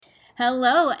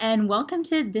Hello, and welcome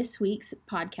to this week's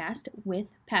podcast with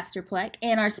Pastor Pleck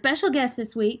and our special guest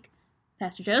this week,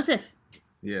 Pastor Joseph.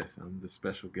 Yes, I'm the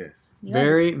special guest. Yes.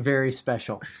 Very, very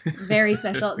special. Very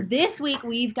special. This week,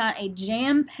 we've got a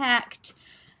jam-packed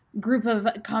group of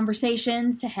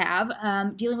conversations to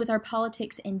have dealing with our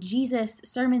Politics and Jesus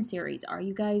sermon series. Are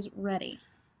you guys ready?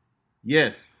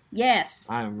 Yes. Yes.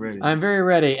 I am ready. I'm very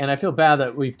ready, and I feel bad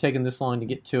that we've taken this long to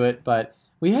get to it, but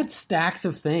we had stacks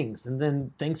of things, and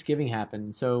then Thanksgiving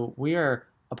happened, so we are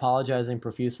apologizing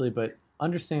profusely, but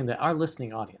understanding that our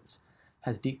listening audience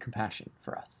has deep compassion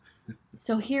for us.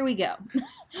 So here we go.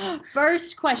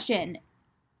 First question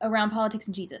around politics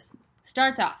and Jesus.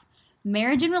 Starts off,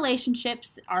 marriage and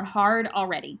relationships are hard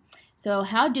already. So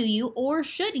how do you, or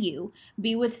should you,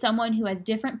 be with someone who has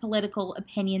different political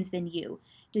opinions than you?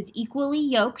 Does equally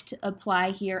yoked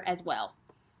apply here as well?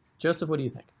 Joseph, what do you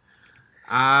think?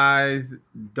 I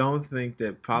don't think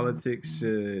that politics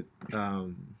should. I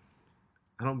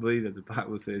don't believe that the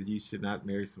Bible says you should not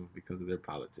marry someone because of their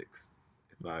politics.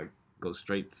 If I go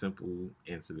straight, simple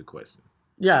answer the question.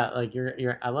 Yeah, like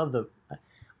I love the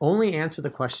only answer the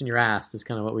question you're asked is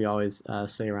kind of what we always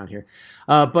say around here.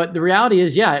 But the reality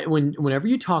is, yeah, whenever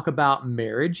you talk about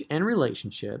marriage and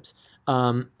relationships,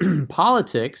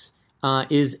 politics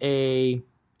is it's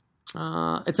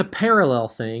a parallel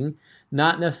thing.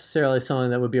 Not necessarily something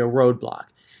that would be a roadblock.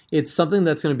 It's something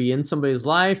that's going to be in somebody's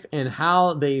life, and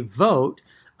how they vote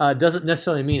doesn't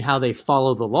necessarily mean how they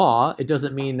follow the law. It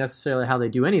doesn't mean necessarily how they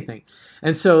do anything.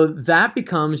 And so that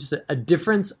becomes a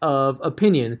difference of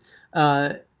opinion.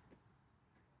 Now,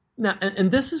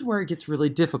 and this is where it gets really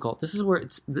difficult. This is where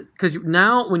it's, because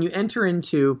now when you enter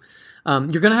into, you're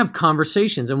going to have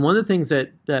conversations. And one of the things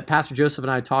that Pastor Joseph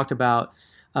and I talked about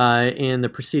in the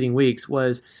preceding weeks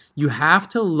was you have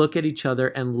to look at each other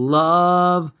and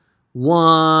love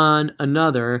one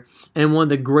another. And one of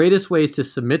the greatest ways to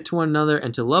submit to one another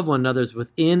and to love one another is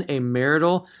within a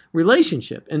marital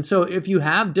relationship. And so if you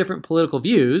have different political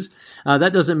views,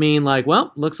 that doesn't mean like,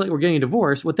 well, looks like we're getting a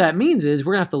divorce. What that means is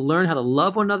we're going to have to learn how to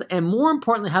love one another, and more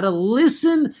importantly, how to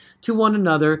listen to one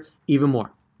another even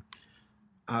more.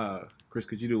 Chris,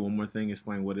 could you do one more thing?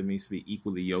 Explain what it means to be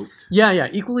equally yoked. Yeah.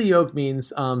 Equally yoked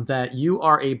means that you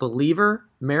are a believer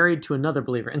married to another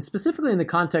believer. And specifically in the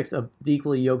context of the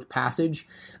equally yoked passage,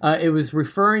 it was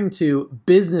referring to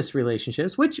business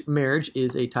relationships, which marriage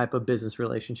is a type of business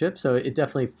relationship. So it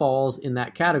definitely falls in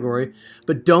that category.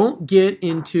 But don't get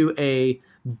into a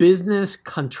business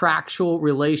contractual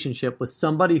relationship with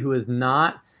somebody who is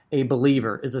not a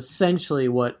believer, is essentially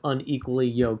what unequally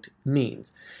yoked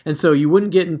means. And so you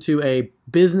wouldn't get into a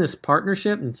business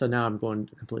partnership, and so now I'm going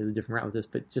a completely different route with this,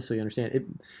 but just so you understand, it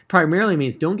primarily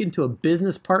means don't get into a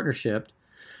business partnership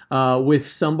with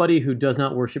somebody who does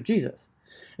not worship Jesus.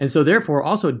 And so therefore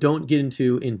also don't get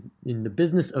into, in the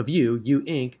business of you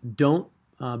Inc., don't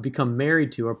become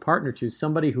married to or partner to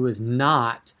somebody who is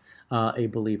not a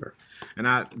believer.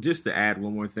 And just to add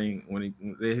one more thing, when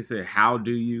they say, how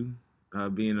do you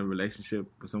be in a relationship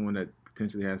with someone that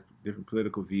potentially has different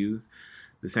political views?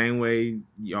 The same way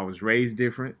y'all was raised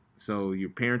different, so your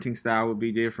parenting style would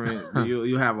be different.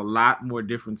 You'll have a lot more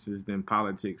differences than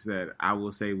politics that I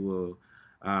will say will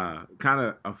kind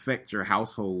of affect your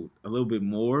household a little bit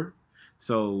more.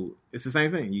 So it's the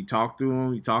same thing. You talk through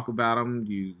them, you talk about them,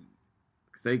 you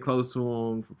stay close to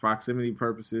them for proximity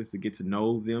purposes, to get to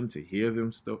know them, to hear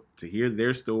them, to hear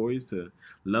their stories, to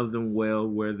love them well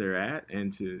where they're at,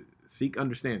 and to seek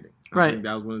understanding. I think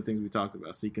that was one of the things we talked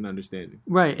about, seeking understanding.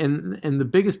 Right, and the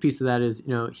biggest piece of that is,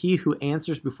 he who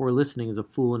answers before listening is a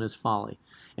fool in his folly.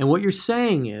 And what you're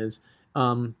saying is,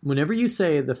 whenever you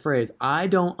say the phrase, I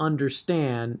don't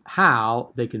understand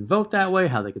how they can vote that way,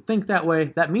 how they can think that way,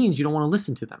 that means you don't want to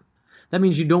listen to them. That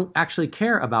means you don't actually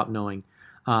care about knowing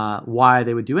why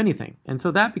they would do anything. And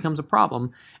so that becomes a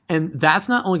problem. And that's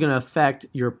not only going to affect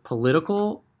your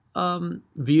political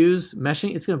views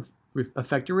meshing, it's going to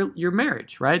affect your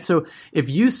marriage, right? So if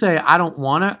you say, I don't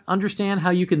want to understand how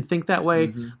you can think that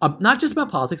way, not just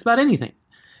about politics, about anything,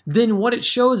 then what it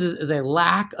shows is a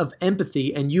lack of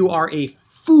empathy, and you are a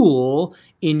fool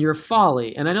in your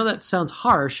folly. And I know that sounds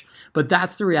harsh, but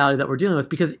that's the reality that we're dealing with,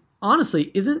 because honestly,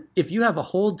 if you have a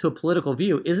hold to a political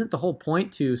view, isn't the whole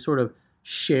point to sort of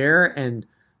share and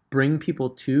bring people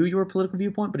to your political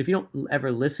viewpoint? But if you don't ever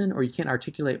listen, or you can't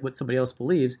articulate what somebody else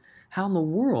believes, how in the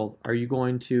world are you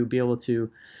going to be able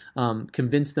to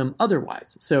convince them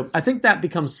otherwise? So I think that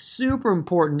becomes super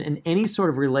important in any sort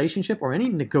of relationship or any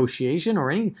negotiation or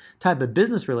any type of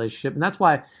business relationship. And that's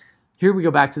why, here we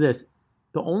go back to this,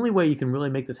 the only way you can really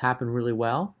make this happen really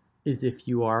well is if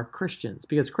you are Christians,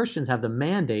 because Christians have the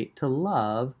mandate to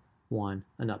love one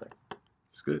another.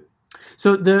 It's good.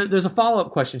 So there's a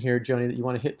follow-up question here, Joni, that you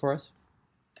want to hit for us?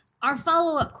 Our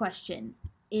follow-up question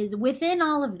is, within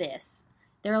all of this,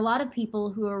 there are a lot of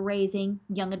people who are raising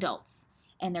young adults,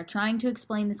 and they're trying to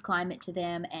explain this climate to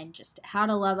them and just how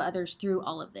to love others through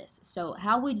all of this. So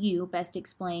how would you best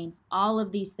explain all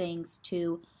of these things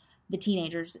to the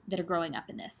teenagers that are growing up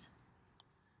in this?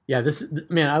 Yeah,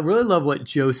 I really love what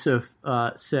Joseph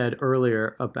said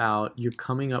earlier about you're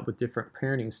coming up with different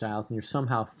parenting styles and you're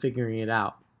somehow figuring it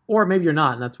out. Or maybe you're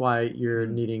not, and that's why you're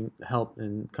needing help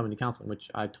and coming to counseling, which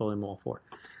I totally am all for.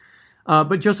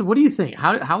 But Joseph, what do you think?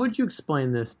 How would you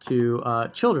explain this to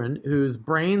children whose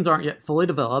brains aren't yet fully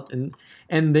developed,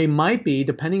 and they might be,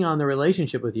 depending on their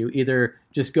relationship with you, either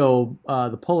just go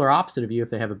the polar opposite of you if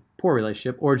they have a poor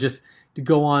relationship, or just to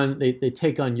go on, they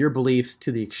take on your beliefs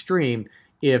to the extreme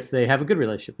if they have a good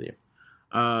relationship with you?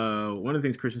 One of the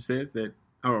things Chris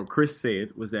said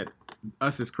was that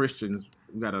us as Christians,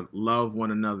 we got to love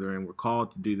one another, and we're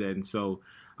called to do that. And so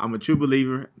I'm a true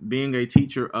believer, being a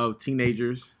teacher of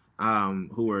teenagers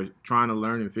who are trying to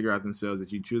learn and figure out themselves,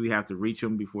 that you truly have to reach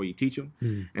them before you teach them.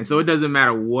 Mm. And so it doesn't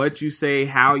matter what you say,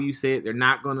 how you say it, they're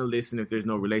not going to listen if there's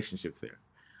no relationships there.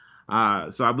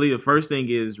 So I believe the first thing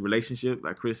is relationship.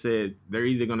 Like Chris said, they're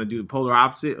either going to do the polar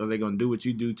opposite or they're going to do what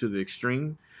you do to the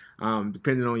extreme,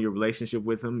 depending on your relationship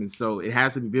with them. And so it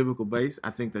has to be biblical based. I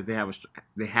think that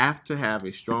they have to have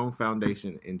a strong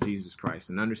foundation in Jesus Christ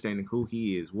and understanding who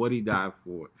he is, what he died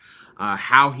for,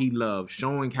 how he loved,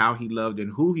 showing how he loved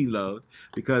and who he loved.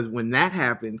 Because when that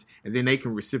happens, and then they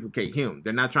can reciprocate him.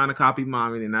 They're not trying to copy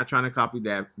mommy. They're not trying to copy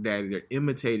daddy. They're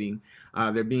imitating.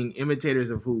 They're being imitators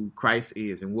of who Christ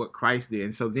is and what Christ did.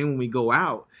 And so then when we go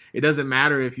out, it doesn't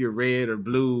matter if you're red or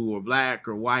blue or black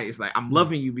or white. It's like, I'm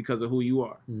loving you because of who you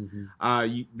are.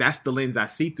 Mm-hmm. That's the lens I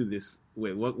see through this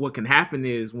with. What can happen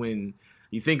is when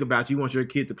you think about, you want your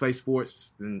kid to play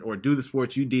sports or do the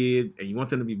sports you did, and you want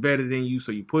them to be better than you,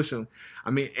 so you push them.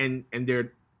 I mean, and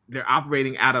they're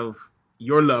operating out of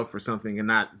your love for something and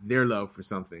not their love for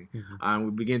something. Mm-hmm.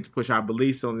 We begin to push our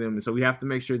beliefs on them, and so we have to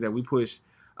make sure that we push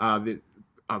the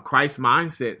Christ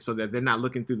mindset, so that they're not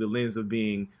looking through the lens of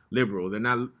being liberal. They're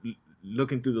not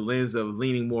looking through the lens of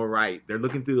leaning more right. They're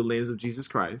looking through the lens of Jesus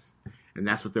Christ, and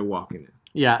that's what they're walking in.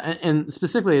 Yeah, and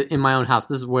specifically in my own house,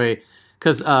 this is way,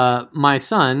 because my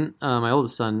son, my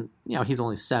oldest son, he's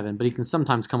only 7, but he can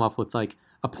sometimes come up with like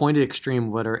a pointed extreme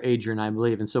of what our Adrian and I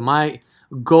believe. And so my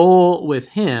goal with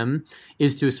him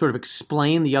is to sort of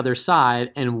explain the other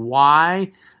side and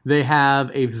why they have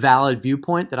a valid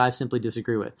viewpoint that I simply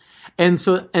disagree with. And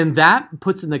that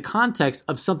puts in the context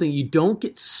of something you don't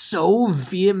get so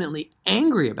vehemently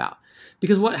angry about.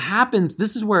 Because what happens,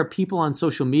 this is where people on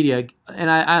social media,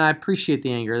 and I appreciate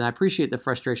the anger and I appreciate the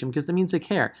frustration, because that means they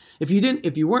care. If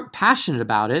you weren't passionate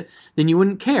about it, then you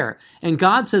wouldn't care. And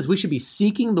God says we should be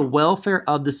seeking the welfare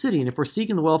of the city. And if we're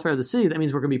seeking the welfare of the city, that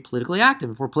means we're going to be politically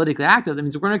active. If we're politically active, that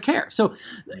means we're going to care. So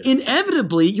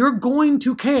inevitably, you're going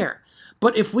to care.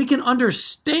 But if we can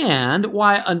understand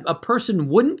why a person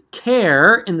wouldn't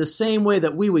care in the same way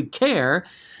that we would care,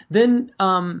 then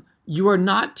you are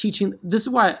not teaching. This is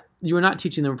why you are not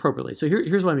teaching them appropriately. So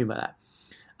here's what I mean by that.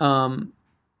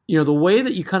 The way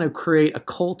that you kind of create a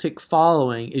cultic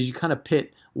following is you kind of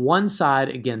pit one side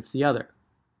against the other,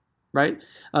 right?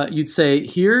 You'd say,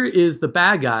 here is the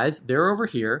bad guys. They're over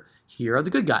here. Here are the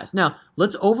good guys. Now,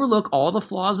 let's overlook all the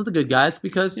flaws of the good guys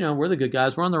because, we're the good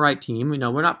guys. We're on the right team.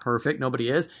 We're not perfect. Nobody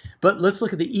is. But let's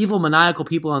look at the evil, maniacal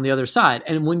people on the other side.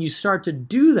 And when you start to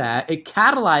do that, it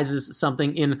catalyzes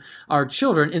something in our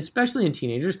children, especially in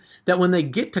teenagers, that when they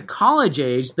get to college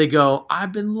age, they go,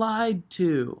 I've been lied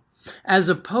to. As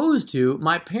opposed to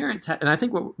my parents, and I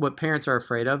think what parents are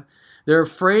afraid of, they're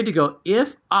afraid to go,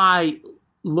 if I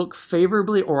look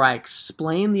favorably or I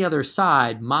explain the other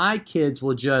side, my kids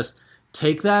will just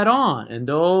take that on and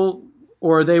they'll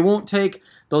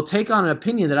take on an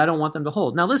opinion that I don't want them to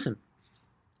hold. Now listen,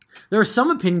 there are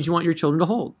some opinions you want your children to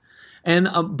hold. And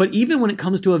but even when it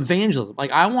comes to evangelism,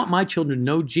 like I want my children to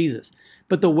know Jesus,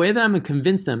 but the way that I'm going to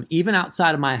convince them, even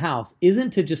outside of my house,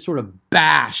 isn't to just sort of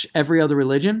bash every other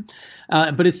religion,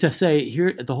 but it's to say,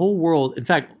 here, the whole world. In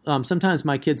fact, sometimes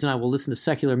my kids and I will listen to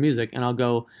secular music and I'll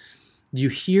go, do you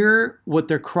hear what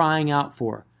they're crying out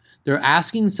for? They're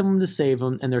asking someone to save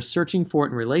them, and they're searching for it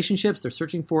in relationships. They're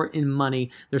searching for it in money.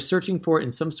 They're searching for it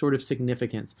in some sort of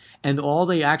significance. And all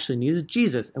they actually need is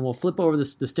Jesus. And we'll flip over the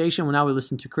station when now we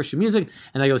listen to Christian music,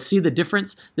 and I go, see the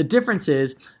difference? The difference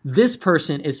is this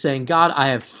person is saying, God, I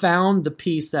have found the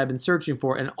peace that I've been searching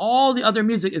for, and all the other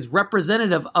music is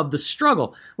representative of the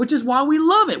struggle, which is why we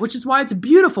love it, which is why it's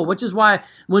beautiful, which is why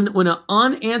when an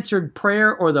unanswered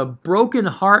prayer or the broken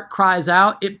heart cries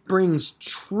out, it brings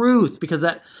truth, because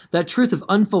That truth of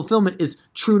unfulfillment is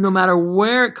true no matter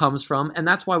where it comes from, and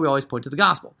that's why we always point to the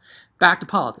gospel. Back to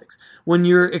politics. When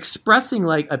you're expressing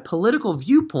like a political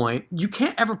viewpoint, you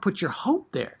can't ever put your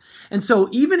hope there. And so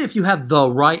even if you have the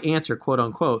right answer, quote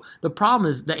unquote, the problem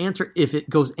is the answer, if it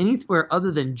goes anywhere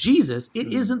other than Jesus,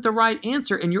 it isn't the right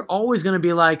answer. And you're always going to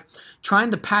be like trying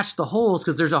to patch the holes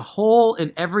because there's a hole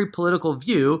in every political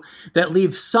view that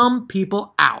leaves some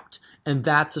people out. And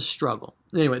that's a struggle.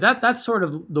 Anyway, that's sort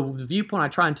of the viewpoint I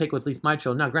try and take with at least my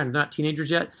children. Now, granted, they're not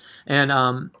teenagers yet.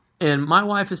 And my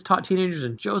wife has taught teenagers,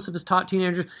 and Joseph has taught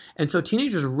teenagers. And so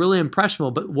teenagers are really impressionable.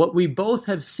 But what we both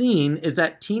have seen is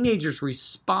that teenagers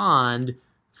respond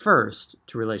first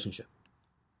to relationship.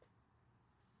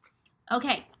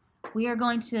 Okay, we are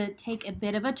going to take a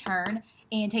bit of a turn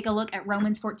and take a look at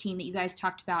Romans 14 that you guys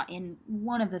talked about in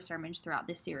one of the sermons throughout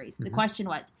this series. The question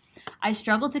was, I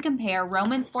struggle to compare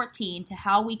Romans 14 to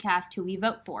how we cast who we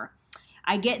vote for.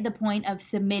 I get the point of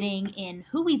submitting in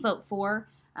who we vote for,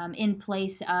 in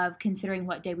place of considering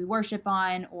what day we worship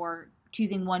on or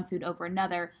choosing one food over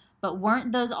another. But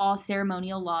weren't those all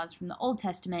ceremonial laws from the Old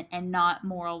Testament and not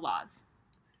moral laws?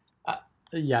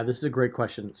 Yeah, this is a great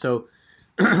question. So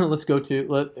let's go to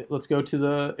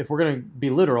the, if we're going to be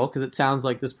literal, because it sounds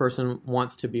like this person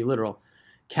wants to be literal.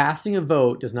 Casting a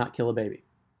vote does not kill a baby.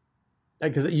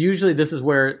 Because usually this is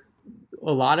where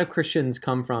a lot of Christians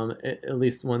come from, at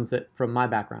least ones that from my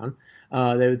background.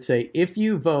 They would say, if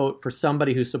you vote for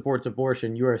somebody who supports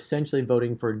abortion, you are essentially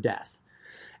voting for death.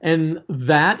 And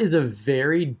that is a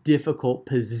very difficult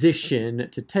position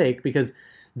to take because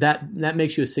that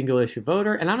makes you a single issue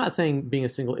voter. And I'm not saying being a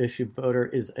single issue voter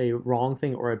is a wrong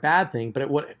thing or a bad thing, but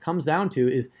what it comes down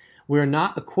to is we're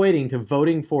not equating to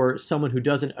voting for someone who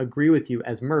doesn't agree with you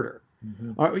as murder.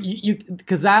 Mm-hmm. Or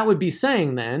because that would be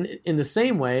saying then, in the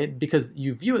same way, because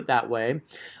you view it that way,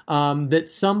 that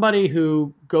somebody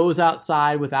who goes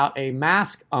outside without a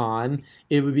mask on,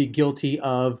 it would be guilty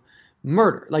of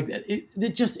murder. Like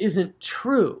it just isn't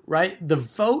true, right? The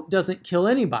vote doesn't kill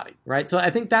anybody, right? So I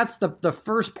think that's the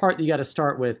first part that you got to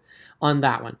start with on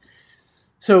that one.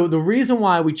 So the reason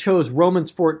why we chose Romans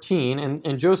 14,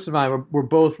 and Joseph and I were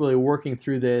both really working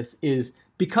through this, is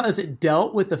because it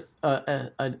dealt with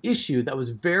an issue that was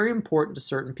very important to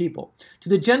certain people. To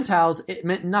the Gentiles, it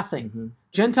meant nothing. Mm-hmm.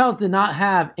 Gentiles did not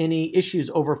have any issues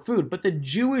over food, but the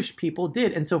Jewish people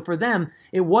did. And so for them,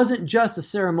 it wasn't just a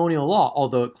ceremonial law,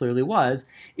 although it clearly was.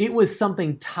 It was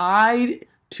something tied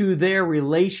to their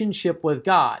relationship with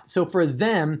God. So for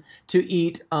them to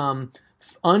eat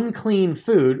unclean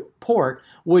food, pork,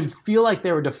 would feel like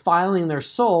they were defiling their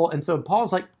soul. And so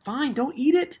Paul's like, fine, don't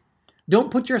eat it.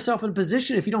 Don't put yourself in a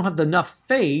position if you don't have enough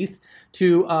faith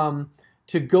to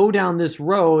go down this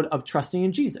road of trusting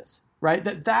in Jesus, right?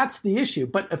 That's the issue.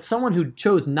 But if someone who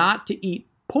chose not to eat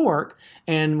pork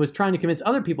and was trying to convince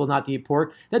other people not to eat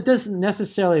pork, that doesn't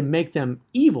necessarily make them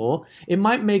evil. It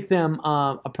might make them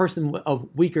a person of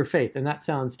weaker faith. And that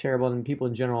sounds terrible, and people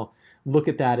in general look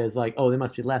at that as like, oh, they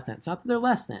must be less than. It's not that they're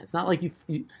less than. It's not like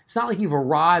you've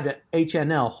arrived at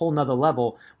HNL, whole nother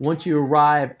level, once you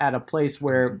arrive at a place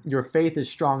where your faith is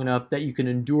strong enough that you can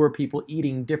endure people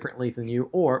eating differently than you,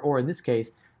 or in this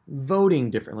case,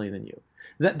 voting differently than you.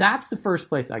 That's the first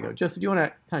place I go. Justin, do you want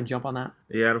to kind of jump on that?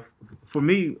 Yeah, for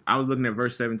me, I was looking at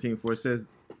verse 17, where it says,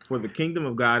 for the kingdom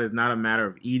of God is not a matter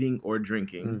of eating or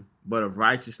drinking, but of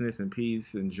righteousness and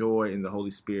peace and joy in the Holy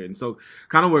Spirit. And so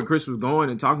kind of where Chris was going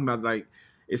and talking about, like,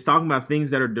 it's talking about things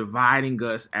that are dividing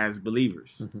us as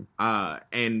believers. Mm-hmm.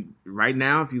 And right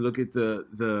now, if you look at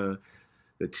the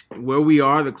where we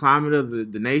are, the climate of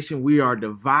the nation, we are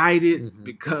divided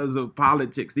because of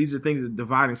politics. These are things that are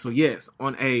dividing. So yes,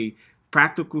 on a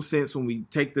practical sense, when we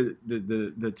take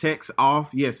the text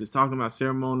off, yes, it's talking about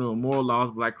ceremonial and moral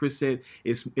laws. But like Chris said,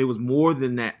 it was more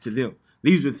than that to them.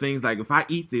 These are things like, if I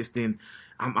eat this, then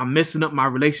I'm messing up my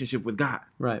relationship with God.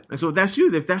 Right. And so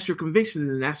if that's your conviction,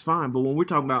 then that's fine. But when we're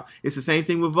talking about, it's the same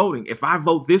thing with voting. If I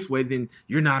vote this way, then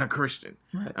you're not a Christian.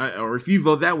 Right. Or if you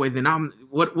vote that way, then I'm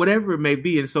whatever it may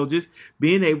be. And so just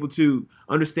being able to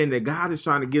understand that God is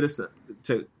trying to get us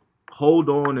to hold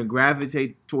on and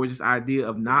gravitate towards this idea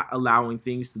of not allowing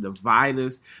things to divide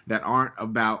us that aren't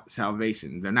about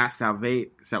salvation. They're not salvific.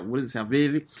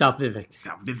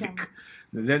 Salvific.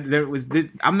 There was this,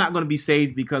 I'm not going to be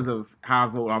saved because of how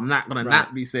I vote. I'm not going to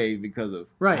not be saved because of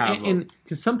how I vote. And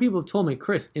because some people have told me,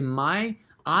 Chris, I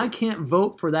can't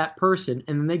vote for that person,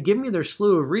 and they give me their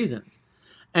slew of reasons,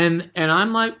 and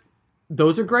I'm like,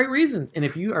 those are great reasons. And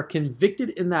if you are convicted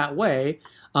in that way,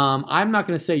 I'm not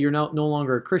going to say you're no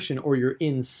longer a Christian or you're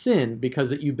in sin because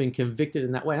that you've been convicted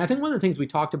in that way. And I think one of the things we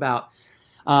talked about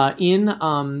in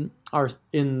are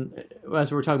in,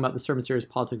 as we're talking about the sermon series,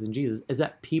 Politics and Jesus, is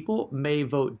that people may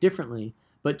vote differently,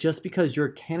 but just because your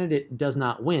candidate does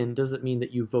not win doesn't mean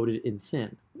that you voted in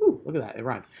sin. Ooh, look at that, it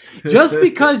rhymes. Just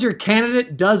because your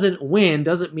candidate doesn't win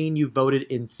doesn't mean you voted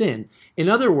in sin. In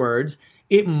other words,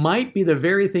 it might be the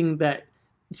very thing that,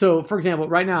 so for example,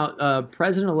 right now,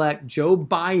 President-elect Joe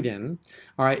Biden,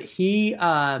 all right,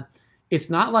 it's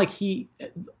not like he,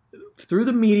 through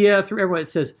the media, through everyone, it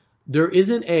says there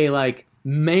isn't a like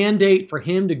mandate for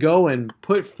him to go and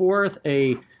put forth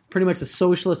a pretty much a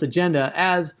socialist agenda,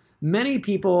 as many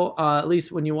people, at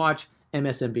least when you watch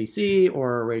MSNBC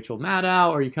or Rachel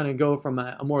Maddow, or you kind of go from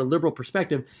a more liberal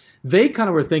perspective, they kind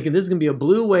of were thinking this is going to be a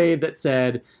blue wave that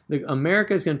said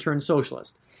America is going to turn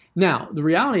socialist. Now, the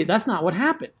reality, that's not what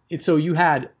happened. So you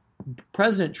had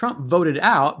President Trump voted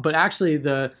out, but actually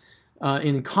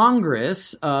in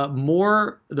Congress,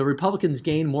 the Republicans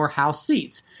gained more House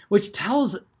seats, which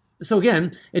tells. So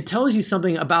again, it tells you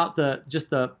something about the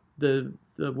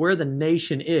where the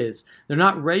nation is. They're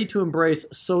not ready to embrace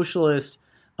socialist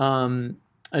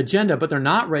agenda, but they're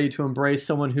not ready to embrace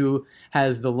someone who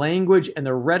has the language and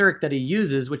the rhetoric that he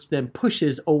uses, which then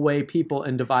pushes away people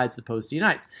and divides as opposed to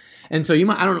unites. And so you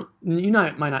might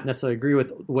not necessarily agree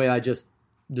with the way I just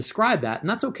described that, and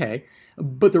that's okay.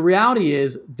 But the reality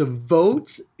is the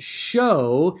votes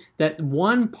show that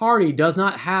one party does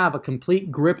not have a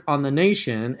complete grip on the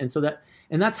nation,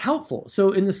 and that's helpful. So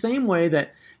in the same way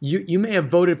that you may have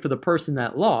voted for the person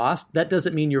that lost, that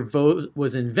doesn't mean your vote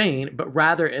was in vain, but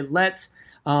rather it lets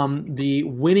the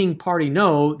winning party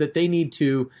know that they need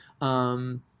to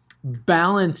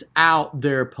balance out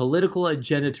their political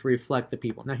agenda to reflect the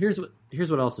people. Now here's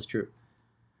what else is true.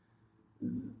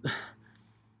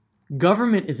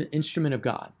 Government is an instrument of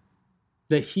God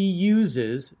that he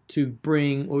uses to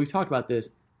bring, well, we talked about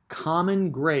this,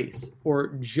 common grace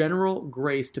or general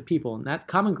grace to people. And that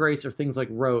common grace are things like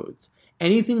roads.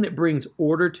 Anything that brings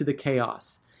order to the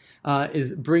chaos,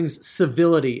 brings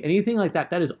civility, anything like that.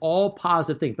 That is all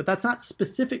positive things. But that's not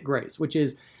specific grace, which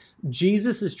is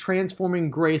Jesus is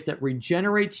transforming grace that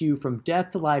regenerates you from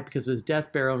death to life because of his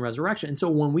death, burial, and resurrection. And so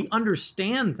when we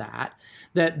understand that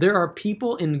there are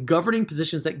people in governing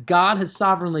positions that God has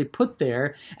sovereignly put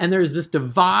there, and there's this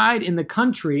divide in the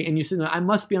country, and you say, I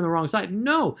must be on the wrong side.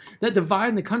 No, that divide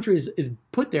in the country is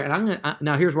put there. And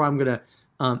now here's where I'm going to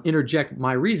interject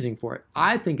my reasoning for it.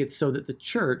 I think it's so that the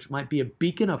church might be a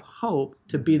beacon of hope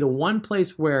to be the one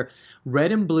place where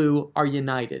red and blue are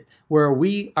united, where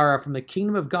we are from the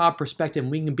kingdom of God perspective,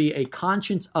 we can be a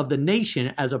conscience of the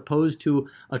nation as opposed to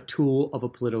a tool of a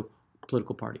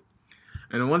political party.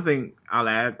 And the one thing I'll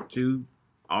add to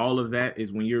all of that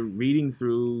is when you're reading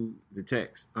through the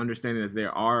text, understanding that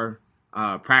there are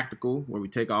practical, where we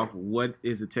take off what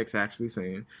is the text actually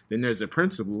saying, then there's a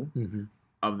principle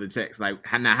of the text. Like,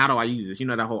 how do I use this?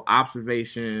 That whole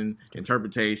observation,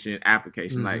 interpretation,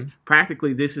 application. Like,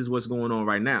 practically, this is what's going on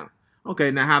right now.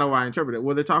 Okay, now how do I interpret it?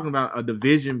 Well, they're talking about a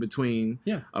division between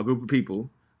a group of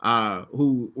people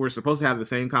who were supposed to have the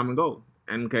same common goal.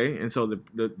 And so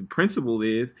the principle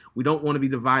is we don't want to be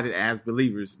divided as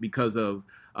believers because of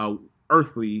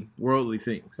earthly, worldly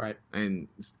things. Right. And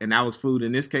that was food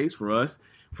in this case for us.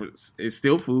 It's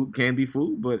still food, can be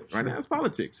food, but right now it's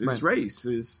politics. It's race.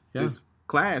 It's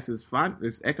class,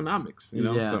 it's economics,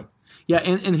 So. Yeah,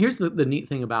 and here's the neat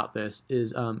thing about this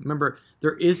is, remember,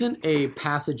 there isn't a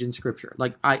passage in Scripture.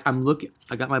 Like, I'm looking,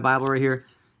 I got my Bible right here.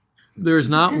 There's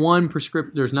not one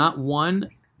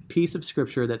piece of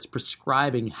Scripture that's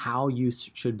prescribing how you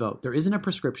should vote. There isn't a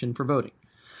prescription for voting.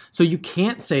 So you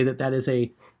can't say that is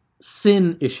a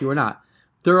sin issue or not.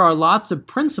 There are lots of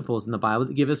principles in the Bible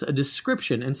that give us a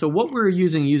description. And so what we were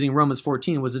using Romans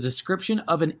 14 was a description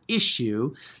of an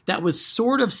issue that was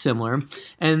sort of similar.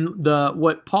 And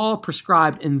what Paul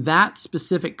prescribed in that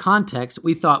specific context,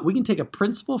 we thought we can take a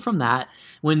principle from that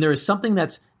when there is something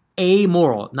that's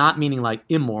amoral, not meaning like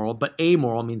immoral, but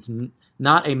amoral means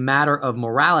not a matter of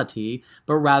morality,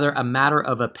 but rather a matter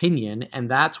of opinion. And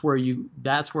that's where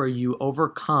you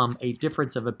overcome a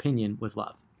difference of opinion with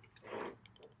love.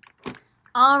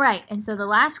 All right, and so the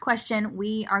last question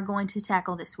we are going to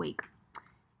tackle this week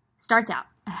starts out,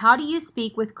 how do you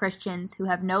speak with Christians who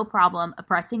have no problem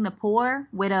oppressing the poor,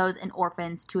 widows, and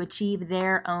orphans to achieve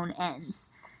their own ends?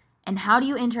 And how do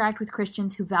you interact with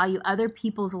Christians who value other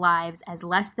people's lives as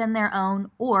less than their own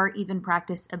or even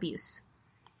practice abuse?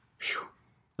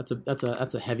 That's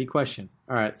a heavy question.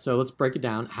 All right, so let's break it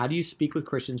down. How do you speak with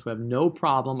Christians who have no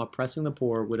problem oppressing the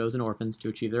poor, widows, and orphans to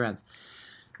achieve their ends?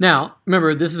 Now,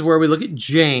 remember, this is where we look at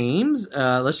James.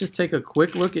 Let's just take a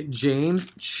quick look at James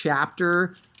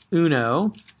chapter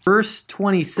 1. Verse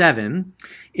 27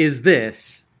 is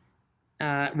this.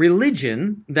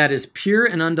 religion that is pure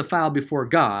and undefiled before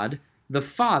God, the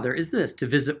Father, is this: to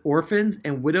visit orphans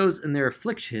and widows in their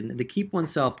affliction and to keep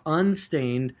oneself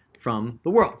unstained from the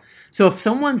world. So if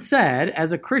someone said,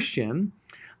 as a Christian,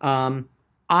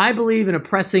 I believe in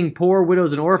oppressing poor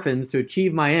widows and orphans to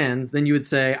achieve my ends, then you would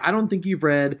say, I don't think you've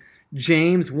read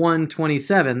James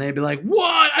 1:27. They'd be like,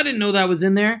 what? I didn't know that was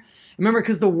in there. Remember,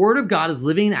 because the Word of God is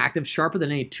living and active, sharper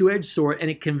than any two-edged sword, and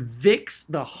it convicts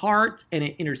the heart, and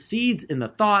it intercedes in the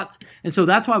thoughts. And so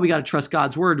that's why we got to trust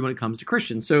God's Word when it comes to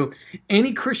Christians. So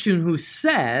any Christian who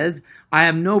says, I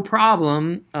have no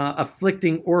problem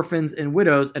afflicting orphans and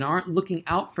widows and aren't looking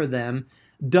out for them,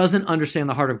 doesn't understand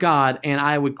the heart of God. And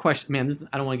I would question,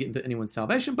 I don't want to get into anyone's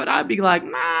salvation, but I'd be like,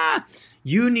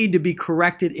 you need to be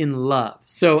corrected in love.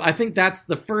 So I think that's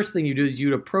the first thing you do, is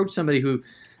you'd approach somebody who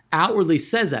outwardly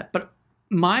says that. But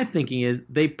my thinking is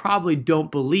they probably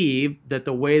don't believe that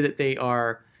the way that they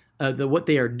are, what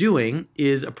they are doing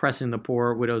is oppressing the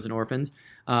poor, widows, and orphans.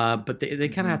 But they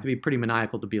kind of have to be pretty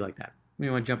maniacal to be like that.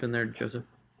 You want to jump in there, Joseph?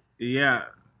 Yeah.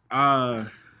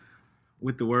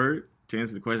 With the Word, to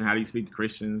answer the question, how do you speak to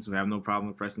Christians who have no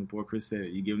problem oppressing the poor? Chris said,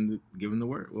 you give them the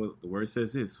Word. Well, the Word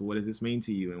says this. So what does this mean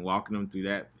to you? And walking them through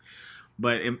that.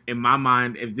 But in my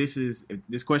mind, if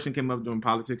this question came up during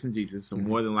politics and Jesus, so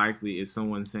more than likely it's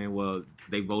someone saying, well,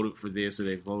 they voted for this or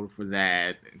they voted for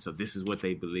that, and so this is what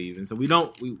they believe. And so we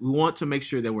want to make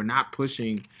sure that we're not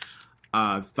pushing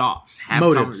thoughts,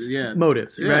 motives, yeah.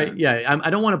 Right? Yeah, I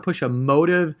don't want to push a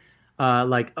motive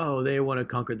like, oh, they want to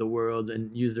conquer the world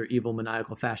and use their evil,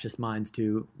 maniacal, fascist minds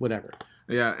to whatever.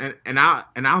 Yeah, and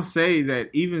I'll say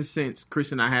that even since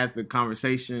Chris and I had the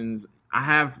conversations, I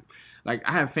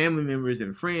have family members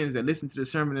and friends that listen to the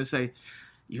sermon and say,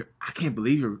 I can't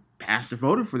believe your pastor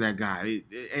voted for that guy.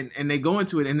 And they go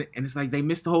into it, and it's like they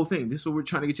missed the whole thing. This is what we're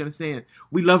trying to get you to understand.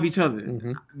 We love each other.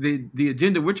 Mm-hmm. The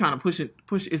agenda we're trying to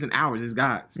push isn't ours, it's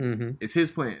God's. Mm-hmm. It's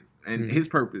his plan and his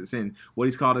purpose and what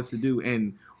he's called us to do.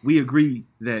 And we agree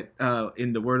that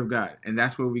in the Word of God. And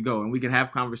that's where we go. And we can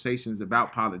have conversations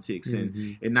about politics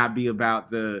and not be about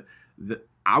the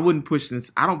I wouldn't push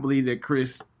this. I don't believe that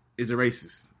Chris is a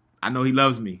racist. I know he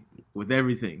loves me with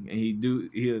everything, and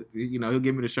he'll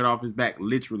give me the shirt off his back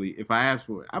literally if I ask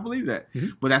for it. I believe that,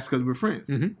 but that's because we're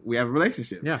friends. We have a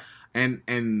relationship. Yeah, and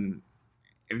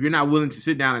if you're not willing to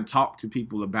sit down and talk to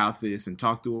people about this and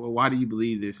talk to, well, why do you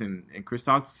believe this? And Chris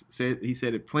said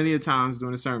it plenty of times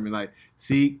during the sermon, like,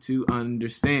 seek to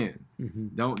understand.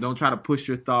 Don't try to push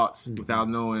your thoughts without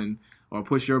knowing, or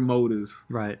push your motives,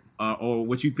 right? Or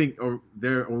what you think or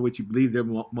what you believe their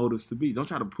motives to be. Don't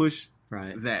try to push.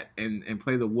 Right. That and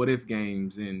play the what if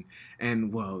games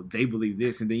and well, they believe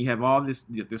this, and then you have all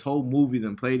this whole movie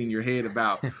then played in your head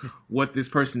about what this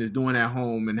person is doing at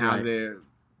home and how they're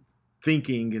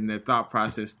thinking and their thought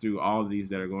process through all of these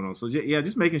that are going on. So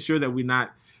just making sure that we're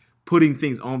not putting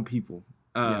things on people.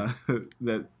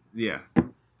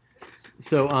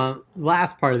 So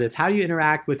last part of this, how do you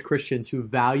interact with Christians who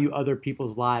value other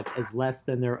people's lives as less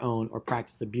than their own or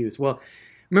practice abuse? Well,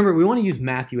 remember, we want to use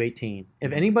Matthew 18.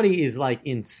 If anybody is like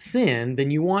in sin,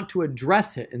 then you want to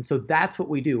address it. And so that's what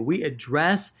we do. We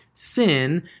address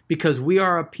sin because we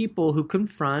are a people who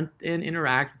confront and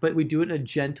interact, but we do it in a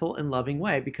gentle and loving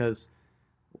way because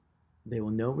they will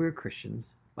know we're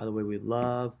Christians by the way we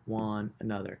love one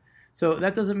another. So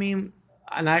that doesn't mean,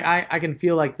 and I can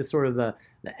feel like the sort of the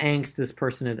angst this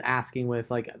person is asking with,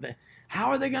 like, how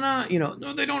are they gonna,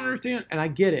 no, they don't understand. And I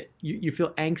get it. You feel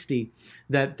angsty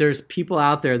that there's people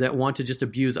out there that want to just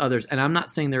abuse others. And I'm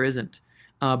not saying there isn't.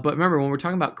 But remember, when we're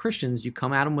talking about Christians, you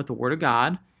come at them with the Word of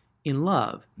God in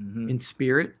love, in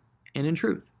spirit, and in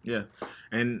truth. Yeah.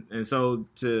 And so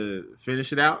to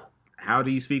finish it out, how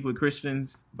do you speak with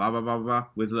Christians? Blah, blah, blah, blah,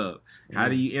 with love. How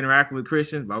do you interact with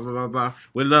Christians? Blah, blah, blah, blah,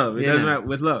 with love. It doesn't matter.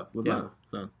 With love. With love.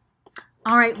 So.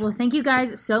 All right. Well, thank you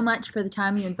guys so much for the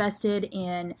time you invested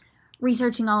in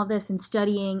researching all of this and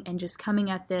studying and just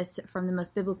coming at this from the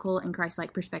most biblical and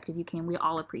Christ-like perspective you can. We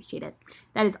all appreciate it.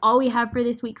 That is all we have for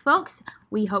this week, folks.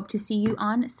 We hope to see you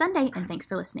on Sunday, and thanks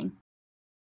for listening.